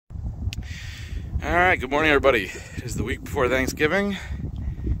Alright, good morning everybody. It is the week before Thanksgiving.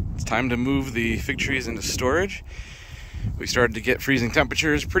 It's time to move the fig trees into storage. We started to get freezing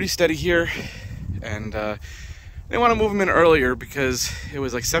temperatures pretty steady here, and they want to move them in earlier because it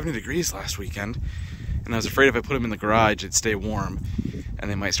was like 70 degrees last weekend, and I was afraid if I put them in the garage it'd stay warm and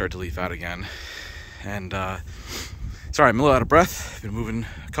they might start to leaf out again. And sorry, I'm a little out of breath. I've been moving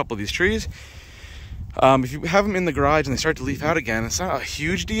a couple of these trees. If you have them in the garage and they start to leaf out again, it's not a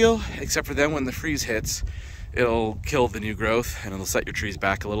huge deal, except for then when the freeze hits, it'll kill the new growth and it'll set your trees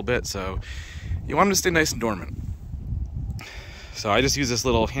back a little bit. So you want them to stay nice and dormant. So I just use this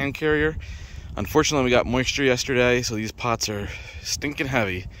little hand carrier. Unfortunately, we got moisture yesterday, so these pots are stinking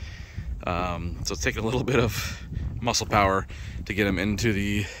heavy. So it's taking a little bit of muscle power to get them into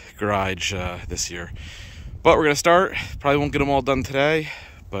the garage this year. But we're gonna start. Probably won't get them all done today,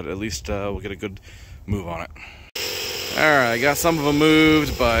 but at least we'll get a good move on it. All right, I got some of them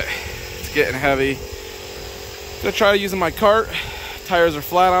moved, but it's getting heavy. Gonna try using my cart. Tires are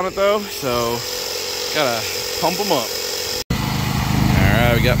flat on it though, so gotta pump them up. All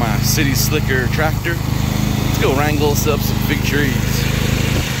right, we got my City Slicker tractor. Let's go wrangle up some big trees.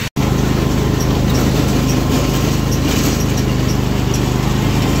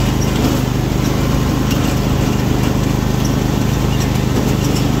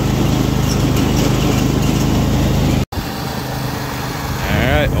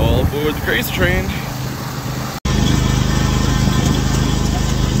 All aboard the crazy train.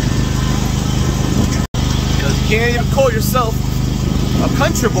 Because you can't even call yourself a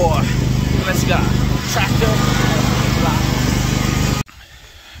country boy unless you got a tractor.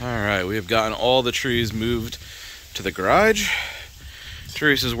 Alright, we have gotten all the trees moved to the garage.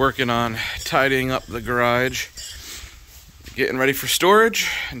 Teresa's working on tidying up the garage, getting ready for storage,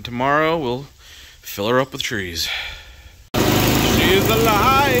 and tomorrow we'll fill her up with trees. She's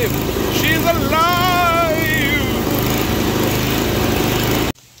alive! She's alive!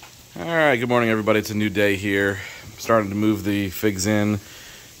 Alright, good morning everybody. It's a new day here. I'm starting to move the figs in.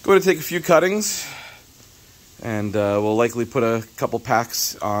 Going to take a few cuttings, and we'll likely put a couple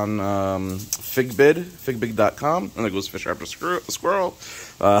packs on Figbid, figbid.com. And there goes fish after a squirrel.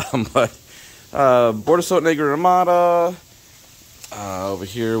 But Bordeaux Negra Ramada. Over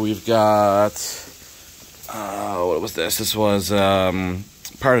here we've got... what was this? This was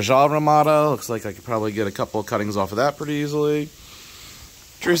Parajal Ramada. Looks like I could probably get a couple of cuttings off of that pretty easily.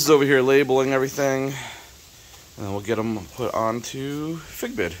 Teresa's over here labeling everything, and then we'll get them put onto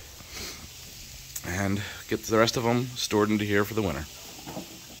Figbid and get the rest of them stored into here for the winter.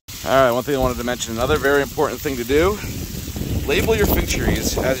 Alright, one thing I wanted to mention, another very important thing to do, label your fig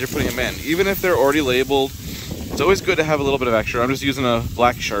trees as you're putting them in. Even if they're already labeled, it's always good to have a little bit of extra. I'm just using a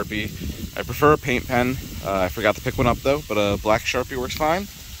black Sharpie. I prefer a paint pen. I forgot to pick one up though, but a black Sharpie works fine.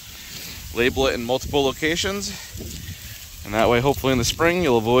 Label it in multiple locations, and that way hopefully in the spring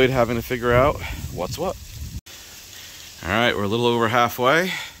you'll avoid having to figure out what's what. Alright, we're a little over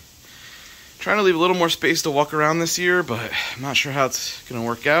halfway. Trying to leave a little more space to walk around this year, but I'm not sure how it's going to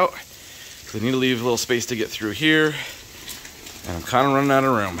work out, because I need to leave a little space to get through here, and I'm kind of running out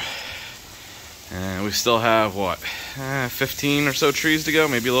of room. And we still have, what, 15 or so trees to go,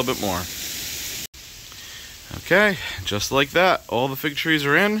 maybe a little bit more. Okay, just like that, all the fig trees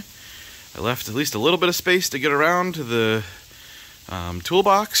are in. I left at least a little bit of space to get around to the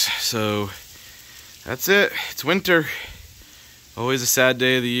toolbox, so that's it. It's winter. Always a sad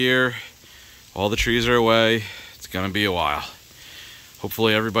day of the year. All the trees are away. It's gonna be a while.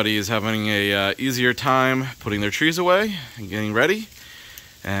 Hopefully everybody is having a easier time putting their trees away and getting ready.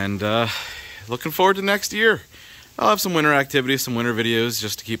 And looking forward to next year. I'll have some winter activities, some winter videos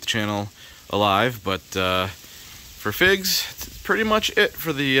just to keep the channel alive, but for figs, it's pretty much it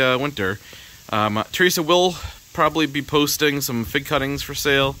for the winter. Teresa will probably be posting some fig cuttings for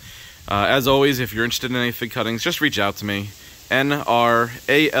sale. As always, if you're interested in any fig cuttings, just reach out to me.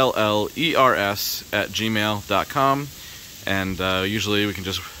 nrallers@gmail.com, and usually we can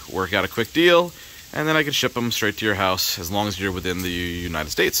just work out a quick deal, and then I can ship them straight to your house as long as you're within the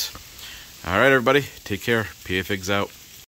United States. All right, everybody, take care. PA Figs out.